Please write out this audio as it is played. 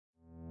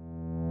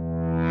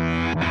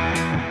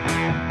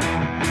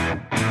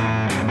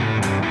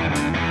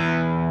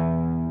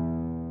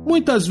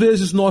Muitas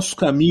vezes nosso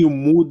caminho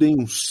muda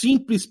em um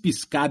simples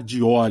piscar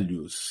de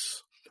olhos.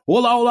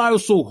 Olá, eu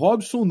sou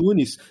Robson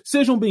Nunes.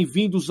 Sejam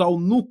bem-vindos ao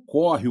No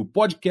Corre, o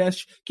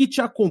podcast que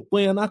te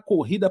acompanha na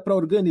corrida para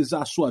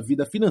organizar a sua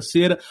vida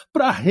financeira,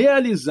 para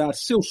realizar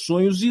seus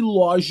sonhos e,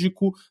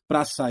 lógico,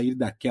 para sair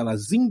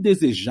daquelas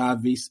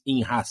indesejáveis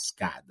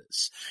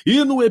enrascadas.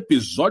 E no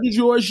episódio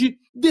de hoje,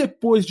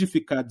 depois de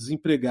ficar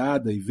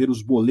desempregada e ver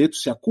os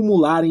boletos se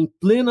acumularem em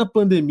plena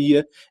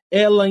pandemia,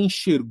 ela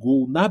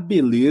enxergou na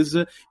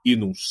beleza e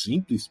num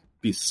simples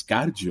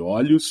piscar de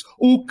olhos,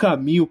 o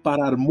caminho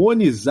para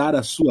harmonizar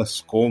as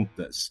suas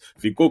contas.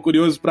 Ficou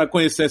curioso para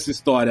conhecer essa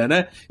história,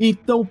 né?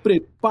 Então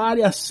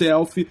prepare a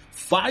selfie,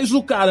 faz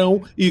o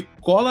carão e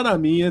cola na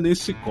minha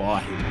nesse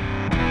corre.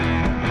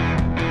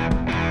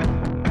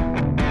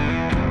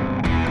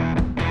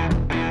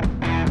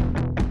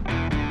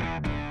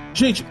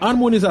 Gente,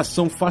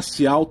 harmonização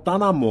facial tá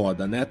na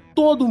moda, né?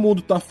 Todo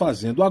mundo tá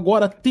fazendo.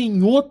 Agora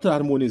tem outra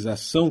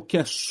harmonização que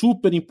é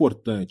super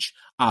importante,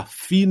 a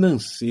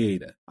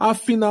financeira.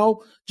 Afinal,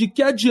 de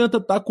que adianta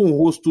estar com o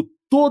rosto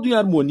todo em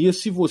harmonia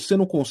se você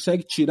não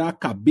consegue tirar a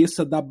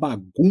cabeça da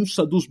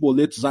bagunça dos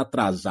boletos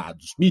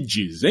atrasados? Me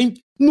diz, hein?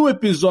 No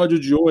episódio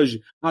de hoje,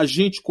 a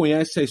gente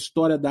conhece a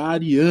história da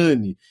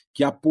Ariane,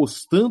 que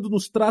apostando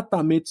nos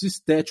tratamentos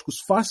estéticos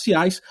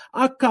faciais,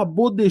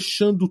 acabou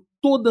deixando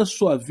toda a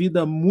sua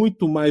vida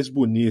muito mais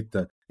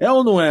bonita. É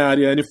ou não é,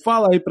 Ariane?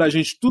 Fala aí pra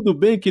gente. Tudo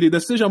bem,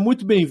 querida? Seja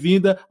muito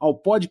bem-vinda ao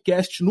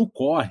podcast No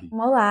Corre.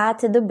 Olá,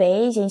 tudo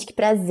bem, gente? Que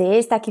prazer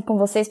estar aqui com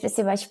vocês para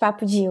esse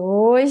bate-papo de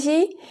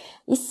hoje.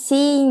 E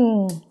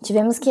sim,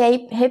 tivemos que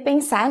aí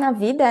repensar na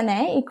vida,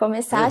 né? E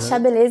começar a achar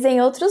beleza em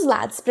outros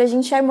lados, pra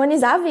gente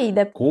harmonizar a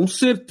vida. Com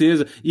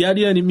certeza. E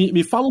Ariane,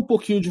 me fala um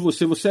pouquinho de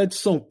você. Você é de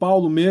São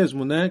Paulo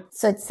mesmo, né?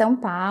 Sou de São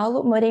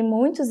Paulo, morei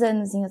muitos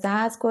anos em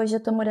Osasco, hoje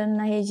eu tô morando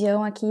na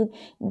região aqui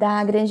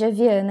da Granja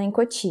Viana, em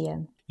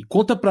Cotia. E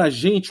conta pra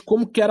gente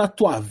como que era a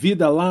tua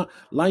vida lá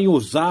em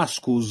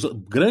Osasco,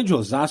 grande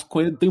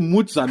Osasco, eu tenho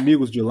muitos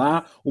amigos de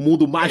lá, o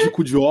mundo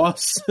mágico de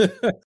Oz.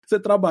 Você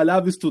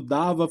trabalhava,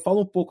 estudava,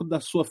 fala um pouco da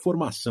sua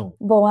formação.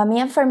 Bom, a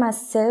minha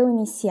formação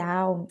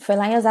inicial foi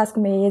lá em Osasco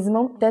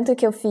mesmo, tanto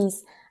que eu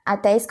fiz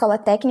até a Escola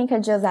Técnica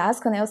de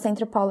Osasco, né, o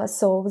Centro Paula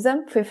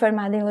Souza. Fui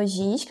formada em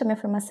logística, minha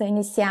formação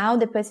inicial,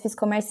 depois fiz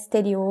comércio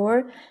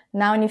exterior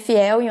na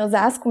Unifiel, em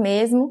Osasco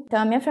mesmo. Então,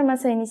 a minha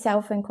formação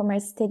inicial foi em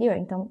comércio exterior.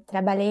 Então,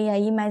 trabalhei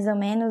aí mais ou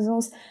menos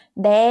uns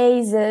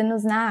 10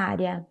 anos na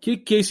área. Que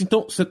é isso?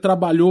 Então, você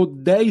trabalhou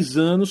 10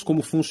 anos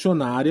como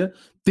funcionária,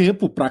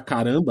 tempo pra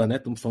caramba, né?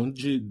 Estamos falando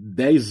de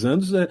 10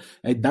 anos, é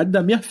a idade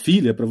da minha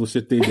filha, pra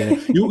você ter ideia.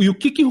 E o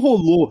que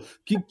rolou?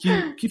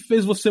 Que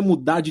fez você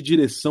mudar de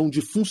direção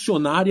de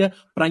funcionária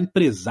pra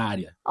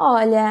empresária?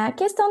 Olha, a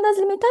questão das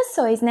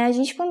limitações, né? A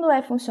gente, quando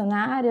é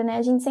funcionário, né?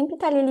 A gente sempre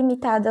tá ali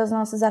limitado aos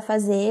nossos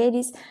afazeres,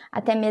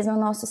 até mesmo o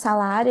nosso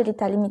salário, ele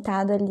tá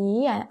limitado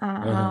ali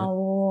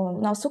ao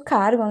nosso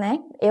cargo, né?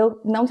 Eu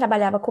não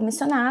trabalhava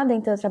comissionada,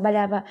 então eu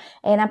trabalhava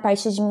na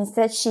parte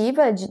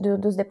administrativa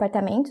dos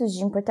departamentos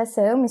de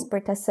importação,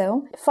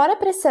 exportação. Fora a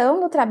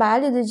pressão no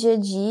trabalho do dia a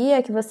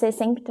dia, que você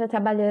sempre está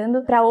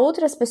trabalhando para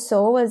outras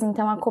pessoas,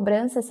 então a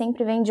cobrança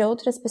sempre vem de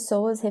outras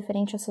pessoas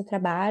referente ao seu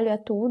trabalho, a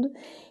tudo.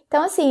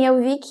 Então, assim, eu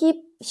vi que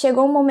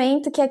chegou um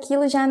momento que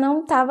aquilo já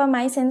não estava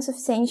mais sendo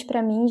suficiente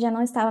para mim, já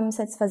não estava me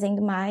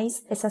satisfazendo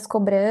mais, essas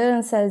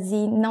cobranças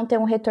e não ter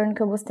um retorno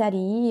que eu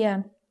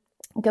gostaria.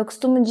 O que eu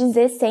costumo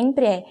dizer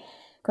sempre é,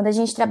 quando a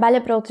gente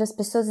trabalha para outras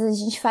pessoas, a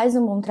gente faz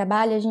um bom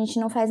trabalho, a gente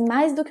não faz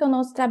mais do que o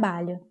nosso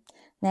trabalho,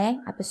 né?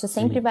 A pessoa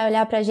sempre vai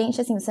olhar pra gente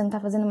assim, você não tá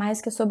fazendo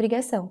mais que a sua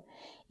obrigação.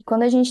 E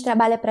quando a gente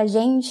trabalha pra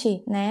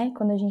gente, né?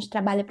 Quando a gente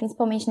trabalha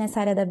principalmente nessa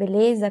área da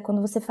beleza,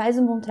 quando você faz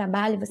um bom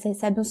trabalho, você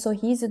recebe um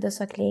sorriso da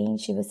sua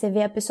cliente, você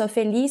vê a pessoa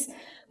feliz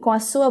com a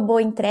sua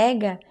boa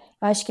entrega,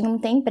 eu acho que não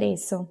tem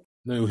preço.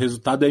 O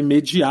resultado é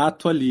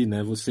imediato ali,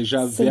 né? Você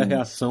já vê a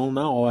reação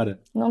na hora.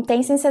 Não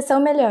tem sensação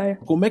melhor.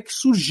 Como é que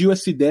surgiu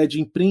essa ideia de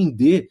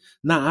empreender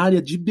na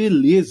área de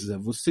beleza?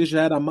 Você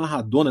já era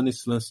amarradona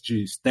nesse lance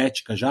de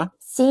estética já?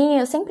 Sim,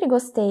 eu sempre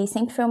gostei,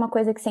 sempre foi uma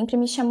coisa que sempre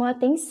me chamou a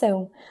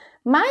atenção.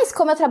 Mas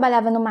como eu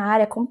trabalhava numa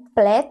área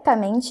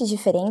completamente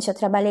diferente, eu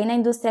trabalhei na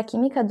indústria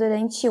química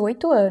durante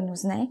 8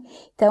 anos, né?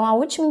 Então, a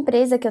última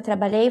empresa que eu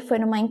trabalhei foi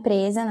numa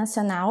empresa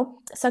nacional,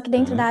 só que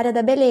dentro da área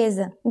da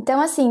beleza.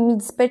 Então, assim, me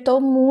despertou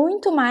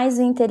muito mais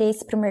o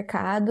interesse pro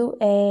mercado,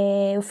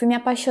 eu fui me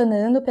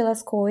apaixonando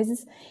pelas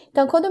coisas.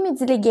 Então, quando eu me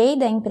desliguei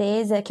da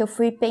empresa, que eu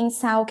fui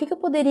pensar o que eu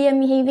poderia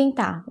me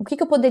reinventar, o que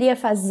eu poderia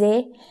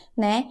fazer,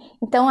 né?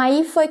 Então,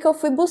 aí foi que eu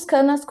fui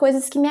buscando as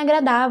coisas que me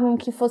agradavam,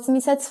 que fossem me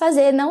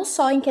satisfazer, não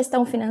só em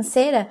questão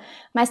financeira,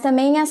 mas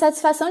também a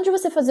satisfação de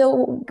você fazer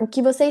o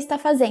que você está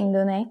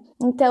fazendo, né?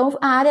 Então,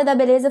 a área da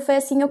beleza foi,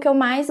 assim, o que eu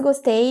mais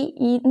gostei,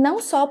 e não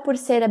só por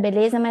ser a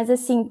beleza, mas,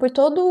 assim, por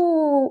todo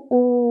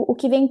o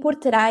que vem por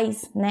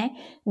trás, né,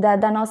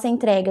 da nossa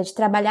entrega, de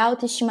trabalhar a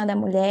autoestima da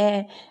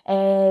mulher,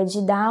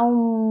 de dar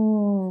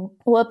um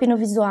up no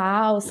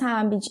visual,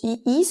 sabe?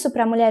 E isso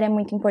para a mulher é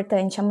muito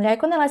importante. A mulher,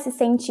 quando ela se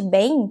sente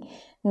bem,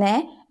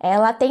 né?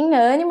 Ela tem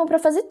ânimo para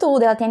fazer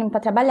tudo, ela tem ânimo para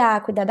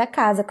trabalhar, cuidar da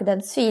casa, cuidar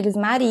dos filhos,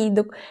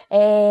 marido.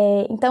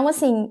 Então,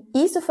 assim,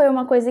 isso foi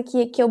uma coisa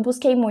que eu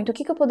busquei muito. O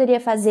que eu poderia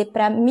fazer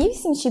para me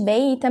sentir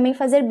bem e também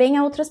fazer bem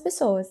a outras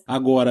pessoas?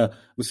 Agora,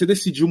 você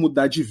decidiu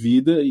mudar de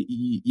vida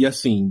e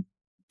assim,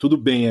 tudo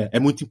bem, é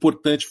muito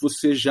importante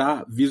você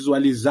já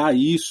visualizar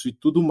isso e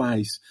tudo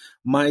mais,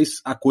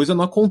 mas a coisa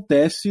não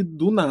acontece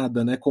do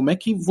nada, né? Como é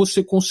que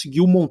você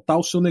conseguiu montar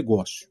o seu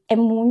negócio? É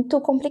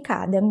muito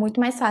complicado, é muito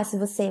mais fácil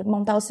você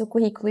montar o seu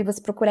currículo e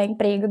você procurar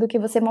emprego do que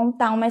você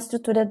montar uma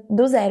estrutura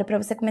do zero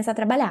para você começar a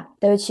trabalhar.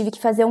 Então eu tive que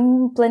fazer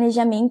um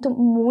planejamento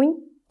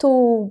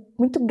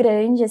muito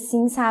grande,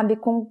 assim, sabe?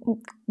 Com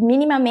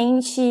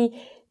minimamente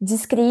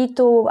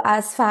descrito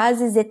as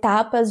fases,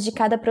 etapas de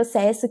cada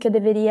processo que eu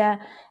deveria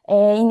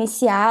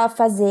iniciar,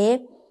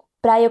 fazer,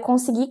 para eu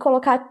conseguir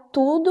colocar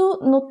tudo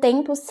no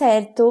tempo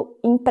certo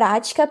em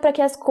prática para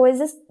que as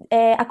coisas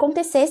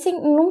acontecessem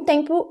num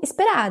tempo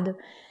esperado.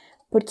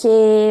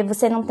 Porque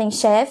você não tem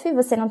chefe,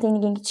 você não tem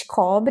ninguém que te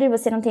cobre,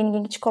 você não tem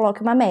ninguém que te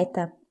coloque uma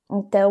meta.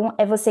 Então,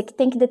 é você que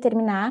tem que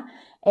determinar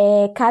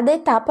cada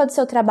etapa do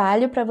seu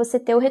trabalho para você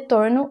ter o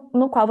retorno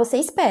no qual você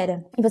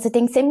espera. E você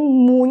tem que ser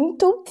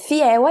muito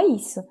fiel a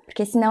isso,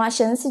 porque senão a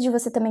chance de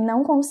você também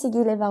não conseguir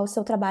levar o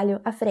seu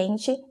trabalho à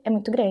frente é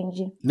muito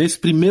grande. Nesse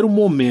primeiro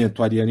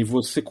momento, Ariane,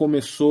 você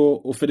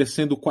começou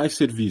oferecendo quais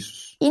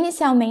serviços?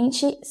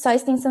 Inicialmente, só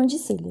extensão de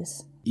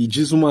cílios. E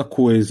diz uma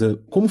coisa,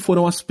 como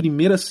foram as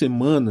primeiras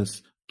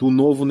semanas do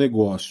novo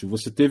negócio?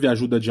 Você teve a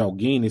ajuda de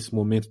alguém nesse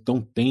momento tão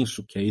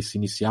tenso que é esse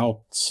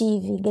inicial?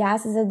 Tive,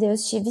 graças a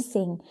Deus tive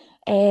sim.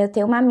 Eu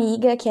tenho uma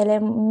amiga que ela é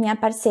minha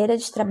parceira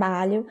de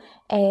trabalho,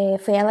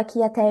 foi ela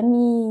que até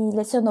me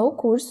lecionou o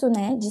curso,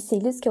 né, de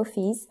cílios que eu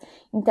fiz.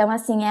 Então,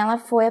 assim, ela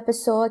foi a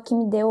pessoa que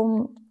me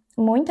deu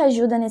muita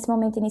ajuda nesse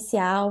momento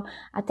inicial,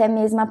 até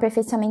mesmo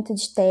aperfeiçoamento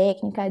de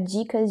técnica,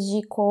 dicas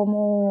de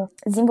como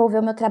desenvolver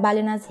o meu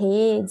trabalho nas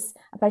redes,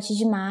 a partir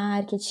de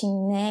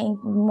marketing, né,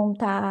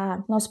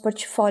 montar nosso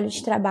portfólio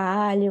de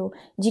trabalho,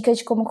 dicas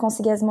de como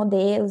conseguir as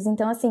modelos.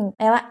 Então, assim,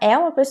 ela é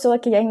uma pessoa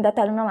que ainda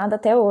está do meu lado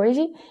até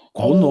hoje.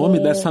 Qual o nome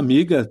dessa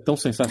amiga tão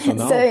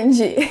sensacional?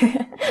 Sandy.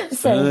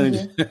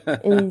 Sandy.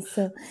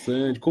 Isso.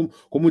 Sandy.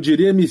 Como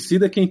diria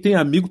Emicida, quem tem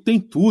amigo tem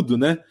tudo,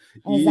 né?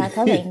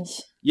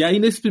 Exatamente. E aí,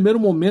 nesse primeiro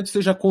momento,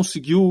 você já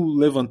conseguiu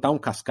levantar um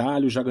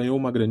cascalho, já ganhou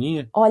uma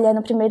graninha? Olha,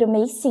 no primeiro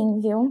mês sim,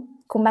 viu?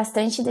 Com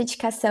bastante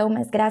dedicação,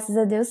 mas graças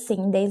a Deus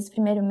sim, desde o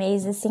primeiro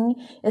mês, assim,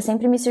 eu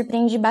sempre me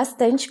surpreendi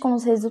bastante com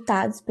os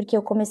resultados, porque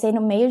eu comecei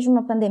no meio de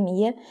uma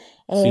pandemia,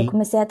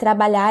 comecei a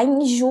trabalhar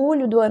em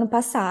julho do ano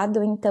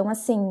passado, então,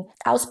 assim,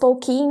 aos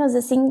pouquinhos,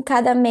 assim,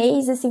 cada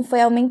mês, assim,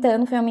 foi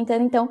aumentando,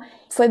 então,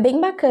 foi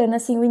bem bacana,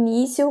 assim, o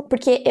início,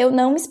 porque eu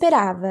não me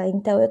esperava,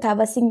 então, eu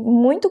tava, assim,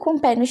 muito com o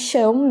pé no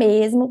chão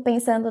mesmo,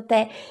 pensando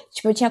até,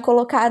 tipo, eu tinha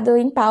colocado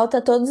em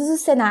pauta todos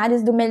os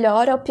cenários, do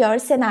melhor ao pior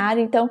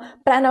cenário, então,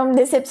 pra não me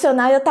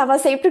decepcionar, eu tava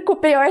sempre com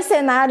o pior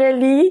cenário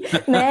ali,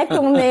 né,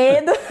 com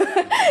medo,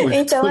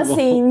 então,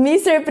 assim, me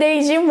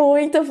surpreendi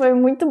muito,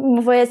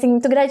 foi assim,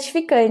 muito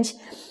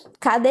gratificante.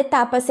 Cada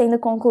etapa sendo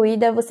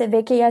concluída, você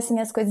vê que, assim,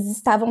 as coisas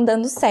estavam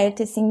dando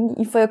certo, assim,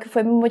 e foi o que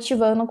foi me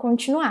motivando a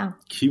continuar.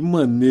 Que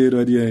maneiro,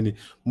 Ariane.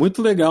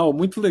 Muito legal,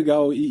 muito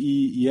legal.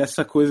 E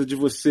essa coisa de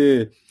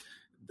você,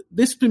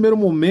 desse primeiro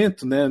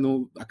momento, né,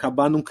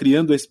 acabar não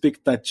criando a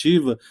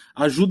expectativa,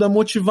 ajuda a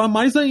motivar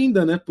mais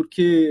ainda, né?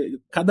 Porque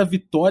cada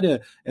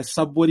vitória é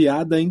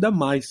saboreada ainda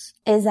mais.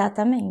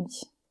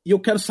 Exatamente. E eu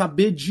quero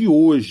saber de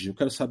hoje,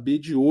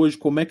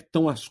 como é que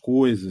estão as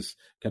coisas,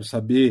 quero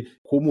saber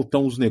como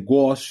estão os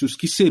negócios,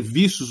 que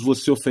serviços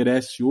você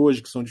oferece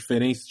hoje que são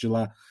diferentes de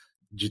lá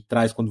de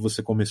trás quando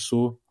você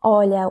começou.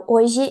 Olha,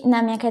 hoje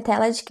na minha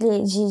cartela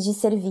de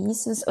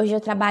serviços, hoje eu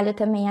trabalho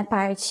também a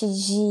parte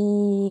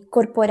de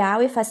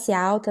corporal e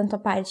facial, tanto a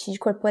parte de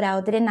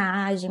corporal,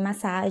 drenagem,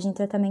 massagem,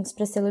 tratamentos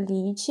para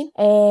celulite,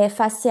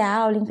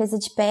 facial, limpeza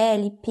de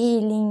pele,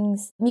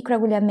 peelings,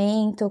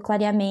 microagulhamento,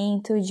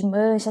 clareamento de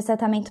manchas,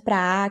 tratamento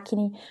para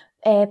acne,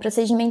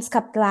 procedimentos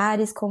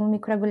capilares como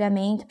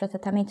microagulhamento para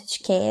tratamento de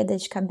queda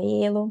de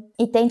cabelo.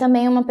 E tem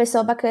também uma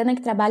pessoa bacana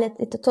que trabalha,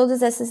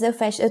 todas essas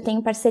eu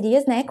tenho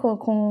parcerias, né,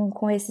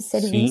 com esses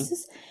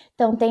serviços. Sim.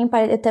 Então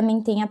eu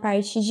também tenho a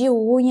parte de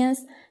unhas,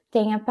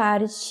 tem a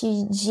parte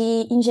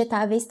de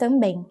injetáveis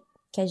também,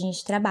 que a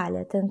gente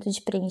trabalha, tanto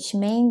de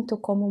preenchimento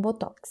como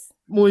botox.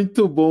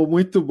 Muito bom,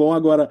 muito bom.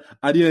 Agora,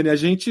 Ariane, a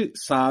gente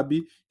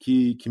sabe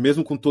que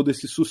mesmo com todo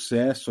esse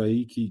sucesso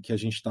aí que a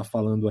gente está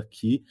falando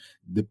aqui,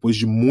 depois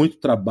de muito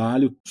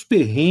trabalho, os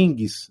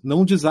perrengues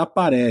não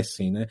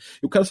desaparecem, né?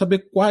 Eu quero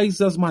saber quais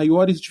as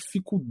maiores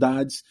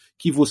dificuldades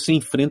que você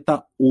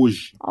enfrenta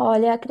hoje.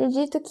 Olha,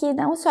 acredito que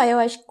não só eu,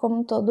 acho que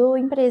como todo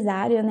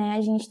empresário, né,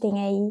 a gente tem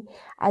aí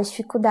as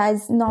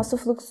dificuldades, nosso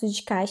fluxo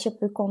de caixa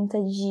por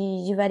conta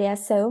de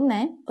variação,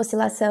 né,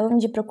 oscilação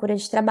de procura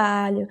de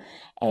trabalho,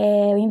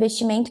 o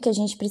investimento que a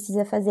gente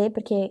precisa fazer,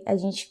 porque a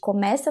gente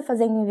começa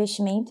fazendo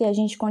investimento e a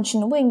gente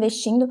continua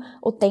investindo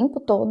o tempo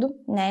todo,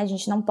 né, a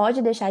gente não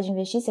pode deixar de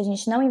investir, se a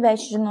gente não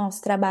investe no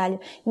nosso trabalho,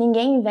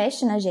 ninguém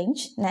investe na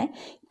gente, né,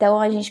 então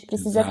a gente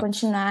precisa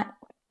continuar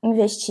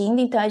investindo,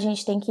 então a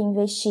gente tem que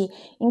investir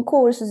em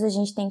cursos, a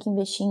gente tem que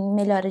investir em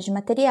melhora de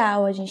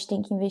material, a gente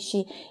tem que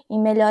investir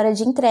em melhora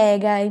de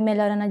entrega, em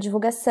melhora na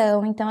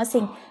divulgação, então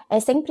assim, é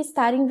sempre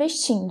estar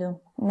investindo,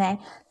 né?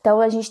 Então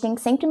a gente tem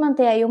que sempre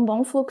manter aí um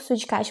bom fluxo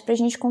de caixa para a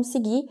gente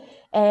conseguir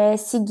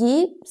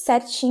seguir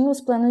certinho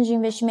os planos de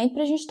investimento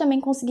para a gente também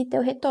conseguir ter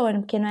o retorno,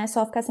 porque não é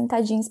só ficar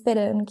sentadinho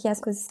esperando que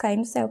as coisas caem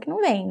no céu que não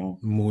vem, né?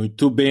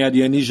 Muito bem,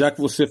 Ariane, já que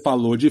você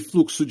falou de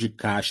fluxo de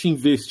caixa,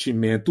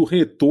 investimento,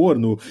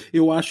 retorno,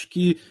 eu acho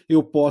que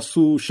eu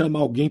posso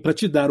chamar alguém para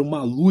te dar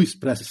uma luz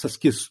para essas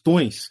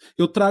questões.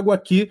 Eu trago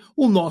aqui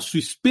o nosso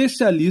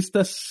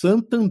especialista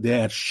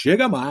Santander.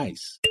 Chega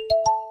mais!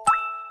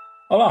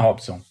 Olá,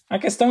 Robson. A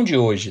questão de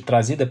hoje,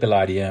 trazida pela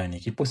Ariane,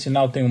 que por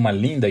sinal tem uma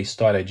linda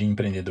história de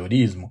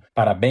empreendedorismo,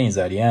 parabéns,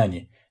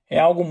 Ariane, é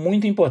algo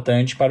muito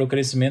importante para o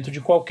crescimento de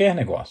qualquer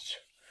negócio.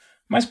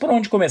 Mas por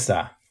onde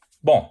começar?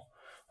 Bom,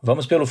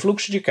 vamos pelo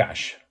fluxo de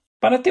caixa.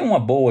 Para ter uma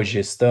boa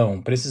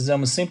gestão,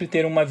 precisamos sempre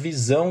ter uma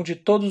visão de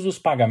todos os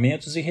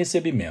pagamentos e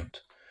recebimento.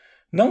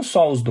 Não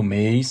só os do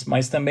mês,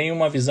 mas também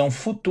uma visão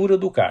futura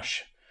do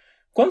caixa.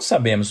 Quando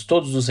sabemos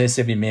todos os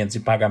recebimentos e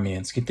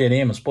pagamentos que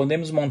teremos,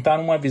 podemos montar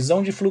uma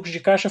visão de fluxo de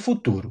caixa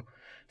futuro,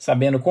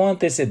 sabendo com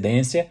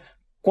antecedência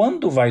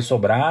quando vai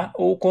sobrar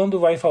ou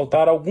quando vai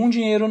faltar algum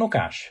dinheiro no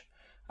caixa.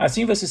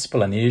 Assim você se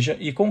planeja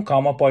e com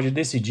calma pode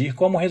decidir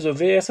como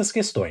resolver essas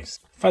questões.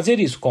 Fazer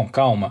isso com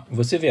calma,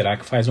 você verá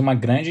que faz uma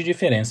grande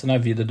diferença na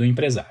vida do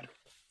empresário.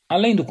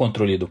 Além do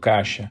controle do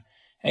caixa,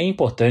 é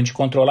importante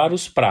controlar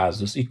os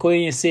prazos e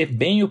conhecer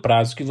bem o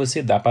prazo que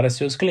você dá para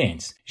seus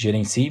clientes.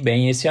 Gerencie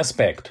bem esse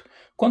aspecto.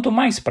 Quanto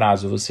mais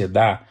prazo você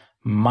dá,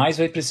 mais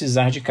vai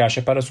precisar de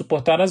caixa para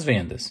suportar as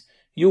vendas.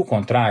 E o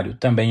contrário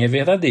também é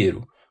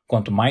verdadeiro.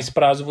 Quanto mais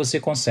prazo você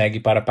consegue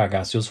para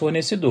pagar seus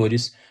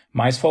fornecedores,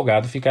 mais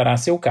folgado ficará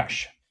seu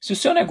caixa. Se o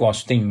seu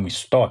negócio tem um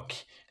estoque,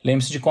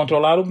 lembre-se de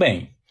controlá-lo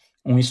bem.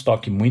 Um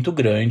estoque muito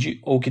grande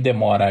ou que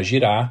demora a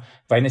girar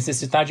vai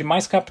necessitar de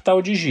mais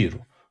capital de giro,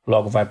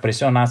 logo vai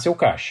pressionar seu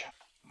caixa.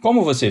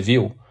 Como você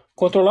viu,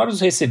 controlar os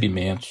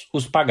recebimentos,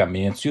 os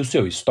pagamentos e o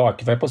seu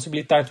estoque vai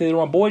possibilitar ter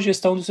uma boa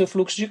gestão do seu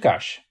fluxo de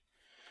caixa.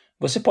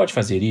 Você pode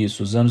fazer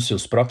isso usando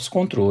seus próprios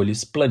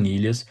controles,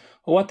 planilhas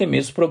ou até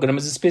mesmo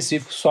programas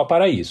específicos só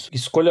para isso.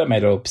 Escolha a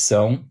melhor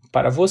opção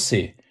para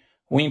você.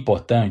 O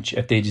importante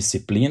é ter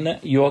disciplina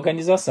e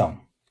organização.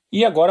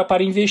 E agora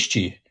para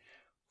investir.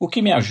 O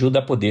que me ajuda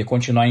a poder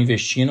continuar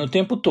investindo o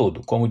tempo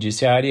todo, como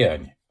disse a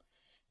Ariane.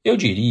 Eu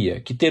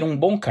diria que ter um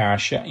bom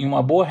caixa e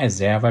uma boa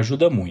reserva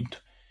ajuda muito.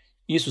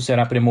 Isso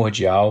será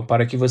primordial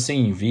para que você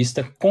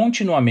invista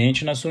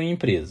continuamente na sua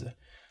empresa,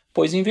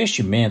 pois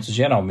investimentos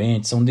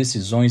geralmente são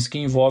decisões que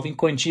envolvem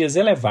quantias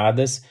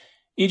elevadas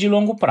e de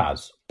longo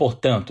prazo,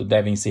 portanto,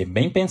 devem ser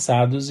bem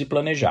pensados e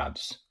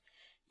planejados.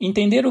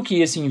 Entender o que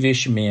esse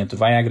investimento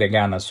vai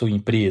agregar na sua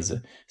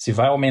empresa, se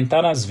vai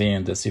aumentar as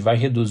vendas, se vai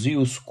reduzir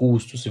os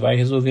custos, se vai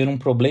resolver um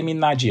problema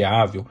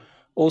inadiável,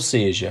 ou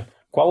seja,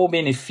 qual o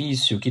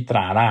benefício que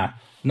trará,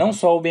 não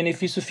só o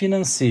benefício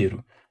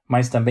financeiro,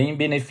 mas também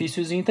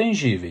benefícios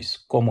intangíveis,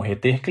 como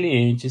reter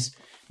clientes,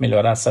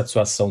 melhorar a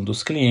satisfação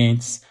dos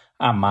clientes,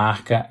 a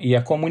marca e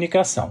a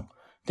comunicação.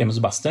 Temos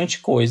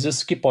bastante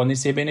coisas que podem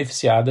ser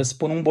beneficiadas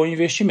por um bom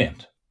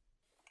investimento.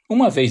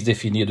 Uma vez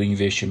definido o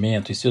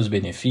investimento e seus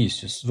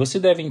benefícios, você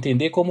deve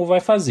entender como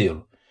vai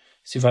fazê-lo.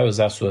 Se vai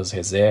usar suas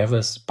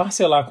reservas,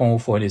 parcelar com o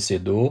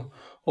fornecedor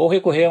ou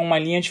recorrer a uma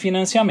linha de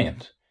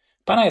financiamento.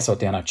 Para essa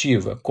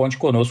alternativa, conte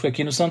conosco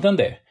aqui no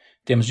Santander.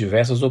 Temos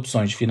diversas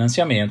opções de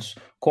financiamentos,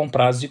 com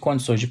prazos e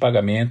condições de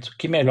pagamento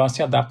que melhor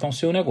se adaptam ao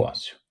seu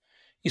negócio.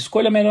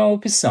 Escolha a melhor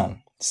opção,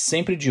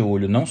 sempre de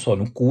olho não só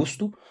no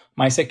custo,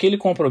 mas se aquele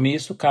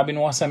compromisso cabe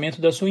no orçamento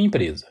da sua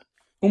empresa.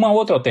 Uma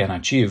outra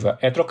alternativa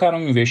é trocar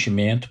um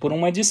investimento por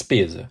uma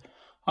despesa.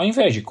 Ao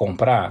invés de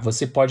comprar,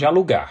 você pode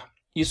alugar.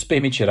 Isso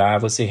permitirá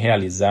você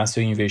realizar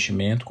seu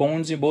investimento com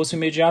um desembolso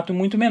imediato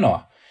muito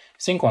menor,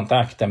 sem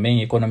contar que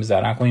também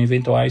economizará com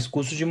eventuais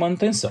custos de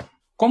manutenção.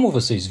 Como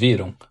vocês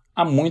viram,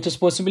 há muitas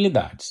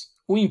possibilidades.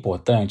 O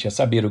importante é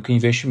saber o que o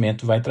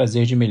investimento vai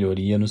trazer de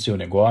melhoria no seu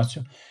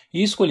negócio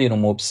e escolher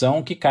uma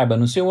opção que caiba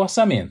no seu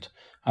orçamento.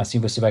 Assim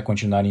você vai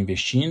continuar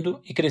investindo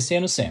e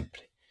crescendo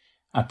sempre.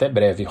 Até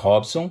breve,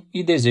 Robson,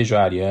 e desejo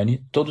a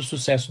Ariane todo o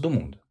sucesso do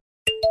mundo.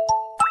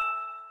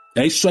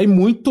 É isso aí,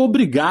 muito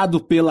obrigado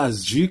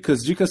pelas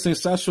dicas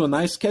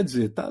sensacionais. Quer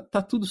dizer,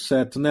 tá tudo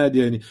certo, né,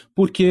 Ariane?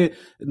 Porque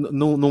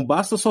não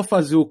basta só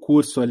fazer o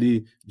curso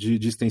ali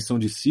de extensão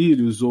de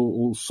cílios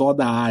ou só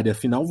da área,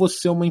 afinal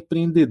você é uma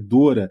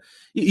empreendedora.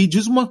 E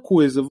diz uma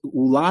coisa,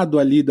 o lado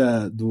ali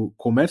do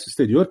comércio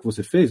exterior que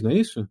você fez, não é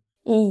isso?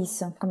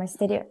 Isso, comércio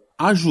exterior.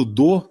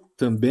 Ajudou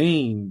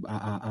também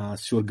a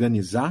se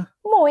organizar?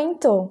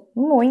 Muito,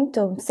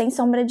 muito, sem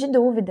sombra de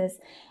dúvidas.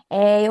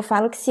 Eu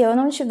falo que se eu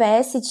não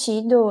tivesse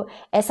tido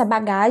essa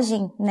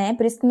bagagem, né,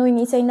 por isso que no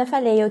início eu ainda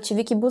falei, eu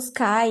tive que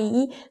buscar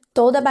aí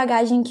toda a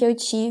bagagem que eu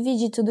tive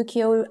de tudo que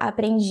eu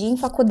aprendi em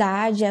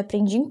faculdade,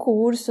 aprendi em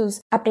cursos,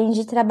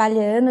 aprendi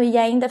trabalhando e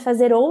ainda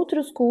fazer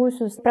outros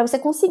cursos para você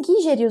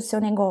conseguir gerir o seu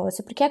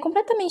negócio, porque é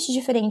completamente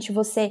diferente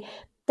você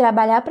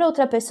trabalhar para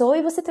outra pessoa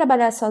e você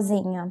trabalhar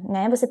sozinha,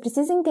 né? Você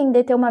precisa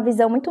entender, ter uma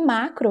visão muito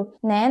macro,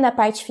 né, da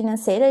parte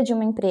financeira de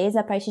uma empresa,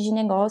 a parte de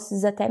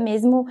negócios, até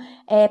mesmo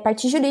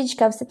parte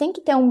jurídica. Você tem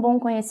que ter um bom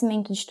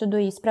conhecimento de tudo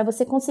isso para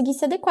você conseguir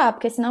se adequar,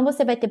 porque senão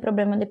você vai ter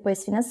problema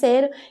depois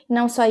financeiro, e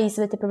não só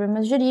isso, vai ter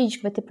problema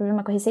jurídico, vai ter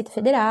problema com a Receita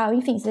Federal,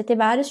 enfim, você vai ter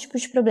vários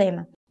tipos de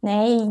problema,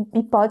 né?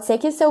 E pode ser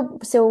que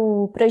o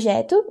seu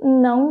projeto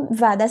não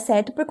vá dar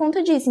certo por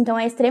conta disso. Então,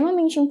 é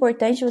extremamente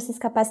importante você se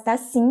capacitar,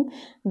 sim,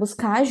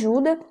 buscar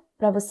ajuda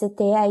para você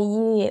ter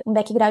aí um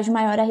background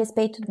maior a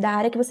respeito da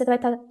área que você vai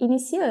estar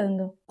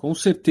iniciando. Com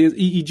certeza.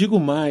 E digo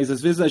mais,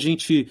 às vezes a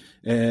gente,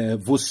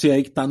 você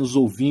aí que está nos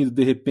ouvindo,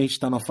 de repente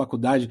está na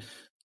faculdade,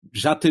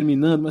 já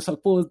terminando, mas fala,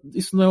 pô,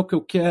 isso não é o que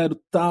eu quero,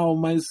 tal,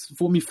 mas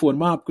vou me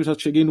formar porque eu já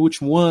cheguei no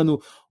último ano,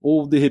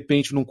 ou de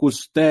repente num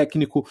curso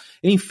técnico.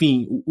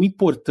 Enfim, o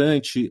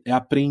importante é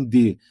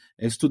aprender,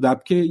 é estudar,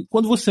 porque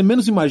quando você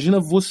menos imagina,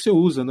 você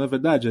usa, não é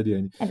verdade,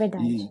 Ariane? É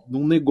verdade. E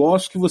num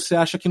negócio que você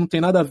acha que não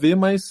tem nada a ver,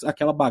 mas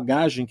aquela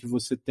bagagem que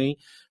você tem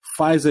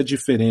faz a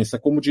diferença.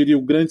 Como diria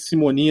o grande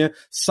Simoninha,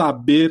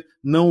 saber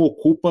não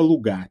ocupa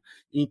lugar.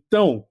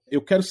 Então,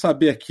 eu quero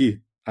saber aqui,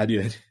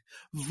 Ariane,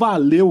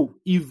 valeu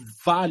e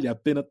vale a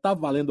pena, tá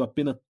valendo a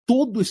pena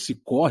todo esse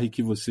corre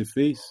que você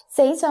fez?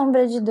 Sem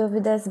sombra de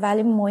dúvidas,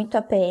 vale muito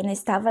a pena,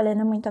 está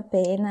valendo muito a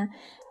pena.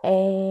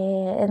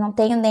 Eu não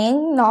tenho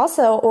nem...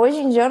 Nossa, hoje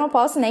em dia eu não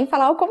posso nem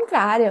falar o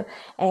contrário.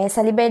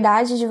 Essa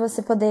liberdade de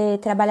você poder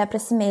trabalhar para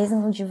si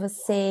mesmo, de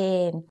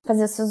você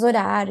fazer os seus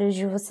horários,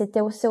 de você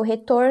ter o seu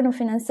retorno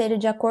financeiro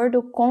de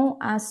acordo com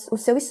o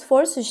seu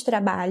esforço de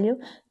trabalho,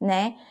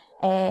 né?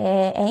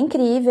 É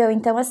incrível.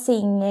 Então,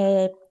 assim,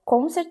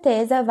 com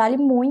certeza vale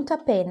muito a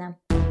pena.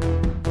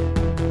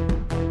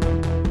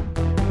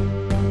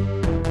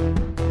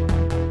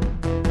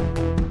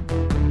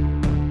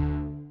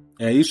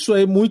 Isso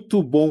é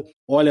muito bom.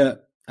 Olha,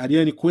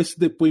 Ariane, com esse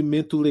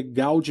depoimento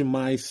legal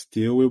demais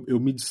teu, eu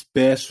me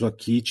despeço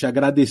aqui, te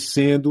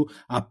agradecendo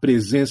a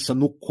presença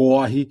no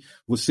Corre.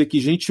 Você que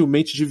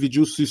gentilmente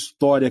dividiu sua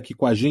história aqui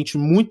com a gente,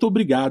 muito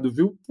obrigado,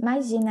 viu?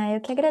 Imagina,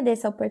 eu que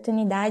agradeço a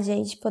oportunidade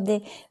aí de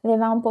poder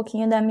levar um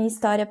pouquinho da minha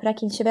história para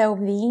quem estiver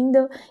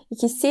ouvindo e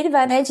que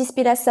sirva, né, de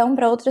inspiração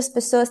para outras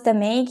pessoas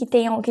também que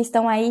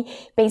estão aí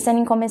pensando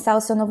em começar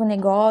o seu novo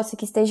negócio,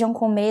 que estejam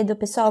com medo.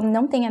 Pessoal,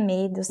 não tenha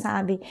medo,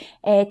 sabe?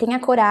 Tenha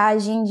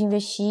coragem de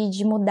investir,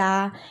 de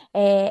mudar.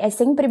 É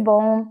sempre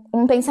bom.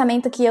 Um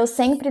pensamento que eu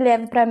sempre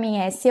levo para mim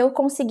se eu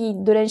conseguir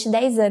durante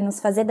 10 anos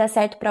fazer dar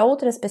certo para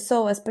outras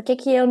pessoas, por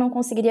que eu não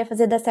conseguiria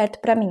fazer dar certo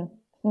para mim?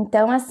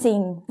 Então,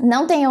 assim,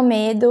 não tenham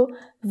medo,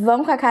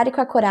 vão com a cara e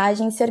com a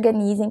coragem, se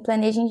organizem,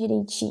 planejem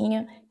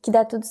direitinho, que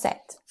dá tudo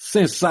certo.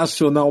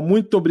 Sensacional,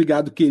 muito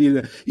obrigado,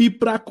 querida. E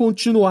para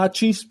continuar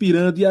te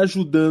inspirando e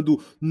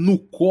ajudando no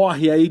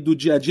corre aí do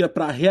dia a dia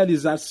para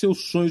realizar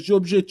seus sonhos e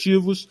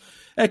objetivos,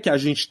 é que a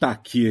gente está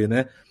aqui,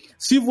 né?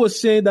 Se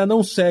você ainda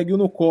não segue o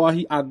No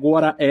Corre,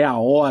 agora é a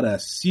hora.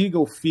 Siga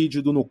o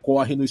feed do No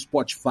Corre no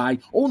Spotify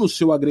ou no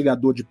seu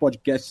agregador de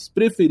podcasts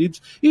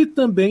preferidos e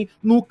também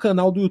no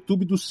canal do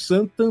YouTube do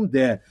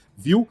Santander,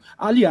 viu?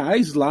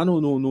 Aliás, lá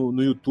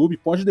no YouTube,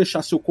 pode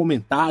deixar seu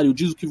comentário,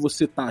 diz o que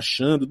você tá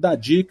achando, dá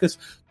dicas.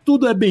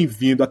 Tudo é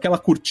bem-vindo, aquela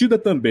curtida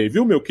também,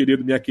 viu, meu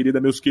querido, minha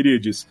querida, meus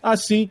queridos?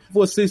 Assim,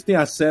 vocês têm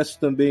acesso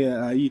também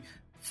aí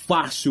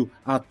fácil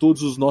a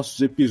todos os nossos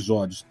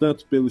episódios,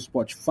 tanto pelo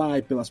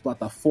Spotify, pelas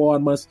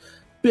plataformas,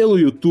 pelo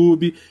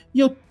YouTube, e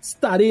eu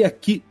estarei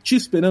aqui te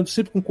esperando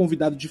sempre com um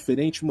convidado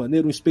diferente,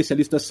 maneiro, um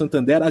especialista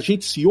Santander. A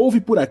gente se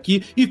ouve por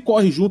aqui e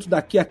corre junto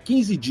daqui a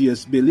 15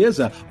 dias,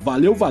 beleza?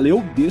 Valeu,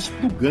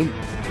 despluгando!